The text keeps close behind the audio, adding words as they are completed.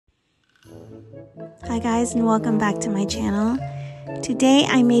Hi guys, and welcome back to my channel. Today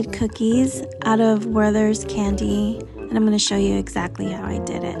I made cookies out of Werther's candy, and I'm going to show you exactly how I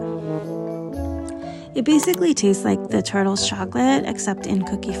did it. It basically tastes like the Turtles chocolate, except in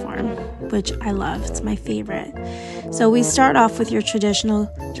cookie form, which I love. It's my favorite. So we start off with your traditional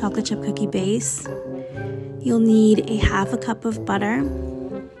chocolate chip cookie base. You'll need a half a cup of butter.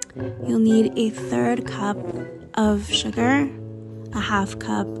 You'll need a third cup of sugar, a half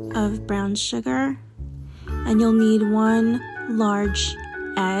cup of brown sugar, and you'll need 1 large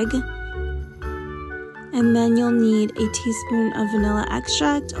egg. And then you'll need a teaspoon of vanilla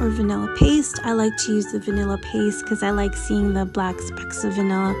extract or vanilla paste. I like to use the vanilla paste because I like seeing the black specks of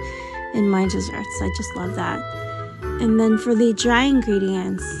vanilla in my desserts. I just love that. And then for the dry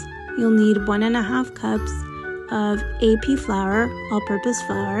ingredients, you'll need 1.5 cups of AP flour, all-purpose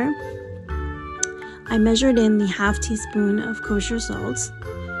flour. I measured in the half teaspoon of kosher salt.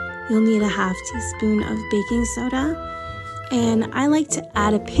 You'll need a half teaspoon of baking soda. And I like to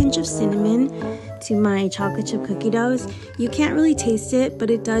add a pinch of cinnamon to my chocolate chip cookie doughs. You can't really taste it, but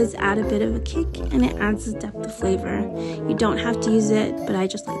it does add a bit of a kick and it adds a depth of flavor. You don't have to use it, but I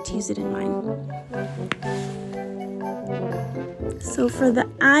just like to use it in mine. So for the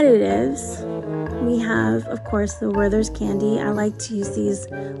additives, we have, of course, the Werther's candy. I like to use these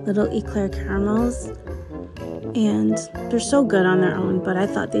little eclair caramels, and they're so good on their own, but I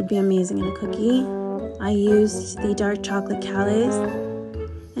thought they'd be amazing in a cookie. I used the dark chocolate callets,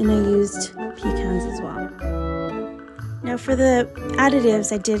 and I used pecans as well. Now for the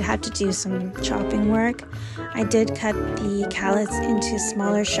additives, I did have to do some chopping work. I did cut the callets into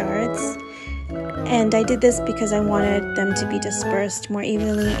smaller shards, and I did this because I wanted them to be dispersed more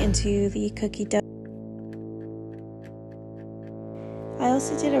evenly into the cookie dough. I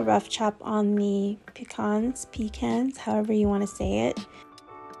also did a rough chop on the pecans, however you want to say it.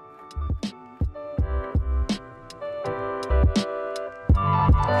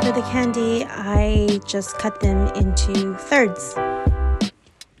 For the candy, I just cut them into thirds.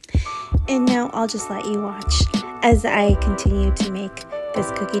 And now I'll just let you watch as I continue to make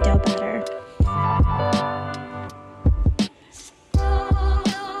this cookie dough batter.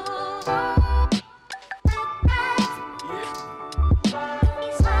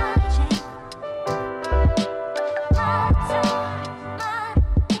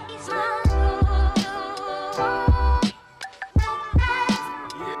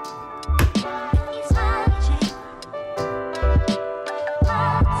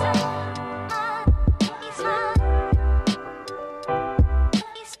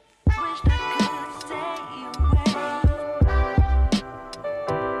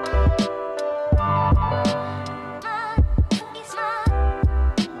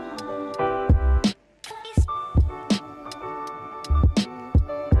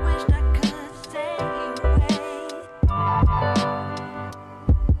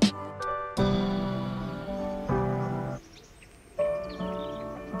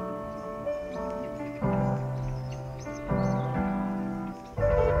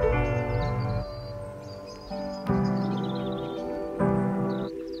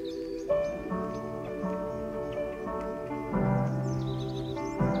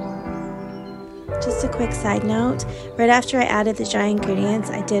 Just a quick side note, right after I added the dry ingredients,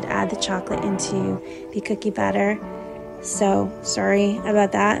 I did add the chocolate into the cookie batter, so sorry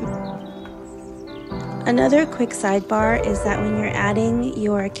about that. Another quick sidebar is that when you're adding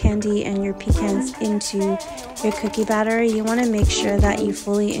your candy and your pecans into your cookie batter, you want to make sure that you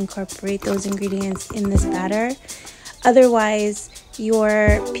fully incorporate those ingredients in this batter. Otherwise,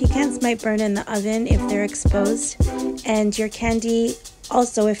 your pecans might burn in the oven if they're exposed, and your candy,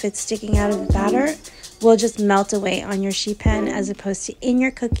 also if it's sticking out of the batter, will just melt away on your sheet pan as opposed to in your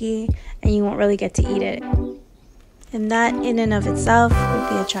cookie, and you won't really get to eat it. And that in and of itself would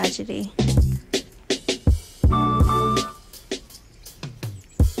be a tragedy.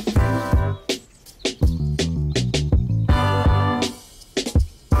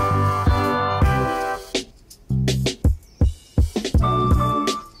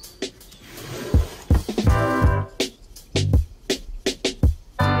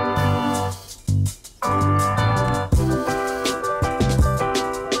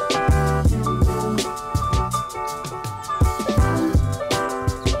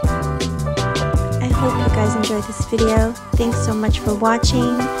 Enjoyed this video. Thanks so much for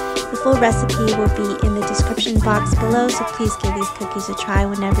watching. The full recipe will be in the description box below, so please give these cookies a try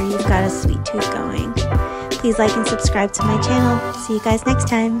whenever you've got a sweet tooth going. Please like and subscribe to my channel. See you guys next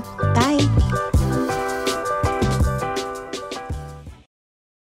time. Bye!